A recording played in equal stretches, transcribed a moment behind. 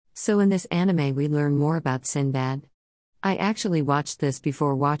So in this anime we learn more about Sinbad. I actually watched this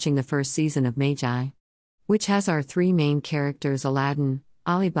before watching the first season of Magi, which has our three main characters Aladdin,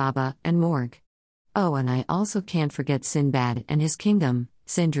 Alibaba, and Morg. Oh, and I also can't forget Sinbad and his kingdom,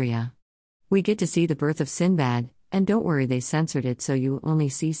 Sindria. We get to see the birth of Sinbad, and don't worry, they censored it so you only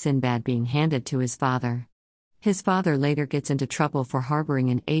see Sinbad being handed to his father. His father later gets into trouble for harboring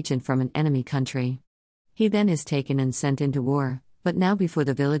an agent from an enemy country. He then is taken and sent into war, but now before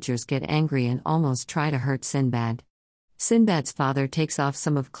the villagers get angry and almost try to hurt Sinbad. Sinbad's father takes off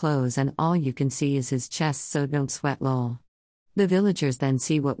some of clothes and all you can see is his chest, so don't sweat lol. The villagers then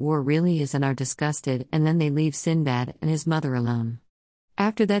see what war really is and are disgusted, and then they leave Sinbad and his mother alone.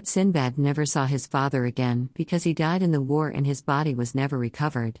 After that, Sinbad never saw his father again because he died in the war and his body was never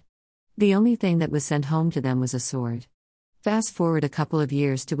recovered. The only thing that was sent home to them was a sword. Fast forward a couple of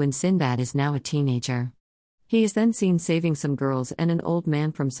years to when Sinbad is now a teenager. He is then seen saving some girls and an old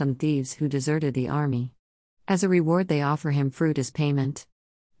man from some thieves who deserted the army. As a reward, they offer him fruit as payment.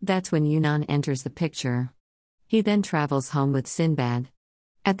 That's when Yunnan enters the picture. He then travels home with Sinbad.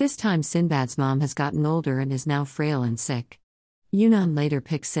 At this time, Sinbad's mom has gotten older and is now frail and sick. Yunnan later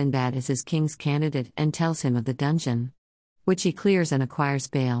picks Sinbad as his king's candidate and tells him of the dungeon, which he clears and acquires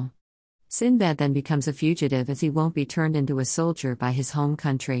bail. Sinbad then becomes a fugitive as he won't be turned into a soldier by his home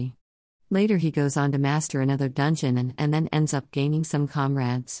country. Later he goes on to master another dungeon and then ends up gaining some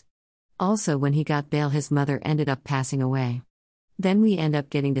comrades. Also, when he got bail, his mother ended up passing away. Then we end up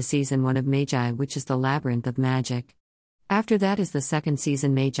getting to season 1 of Magi, which is the Labyrinth of Magic. After that is the second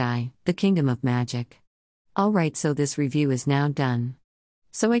season, Magi, the Kingdom of Magic. Alright, so this review is now done.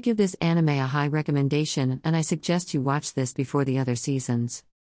 So I give this anime a high recommendation and I suggest you watch this before the other seasons,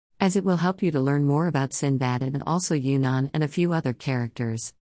 as it will help you to learn more about Sinbad and also Yunnan and a few other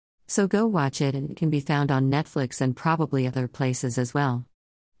characters. So go watch it, and it can be found on Netflix and probably other places as well,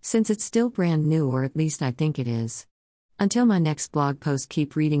 since it's still brand new, or at least I think it is. Until my next blog post,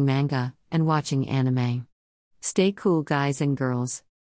 keep reading manga and watching anime. Stay cool, guys and girls.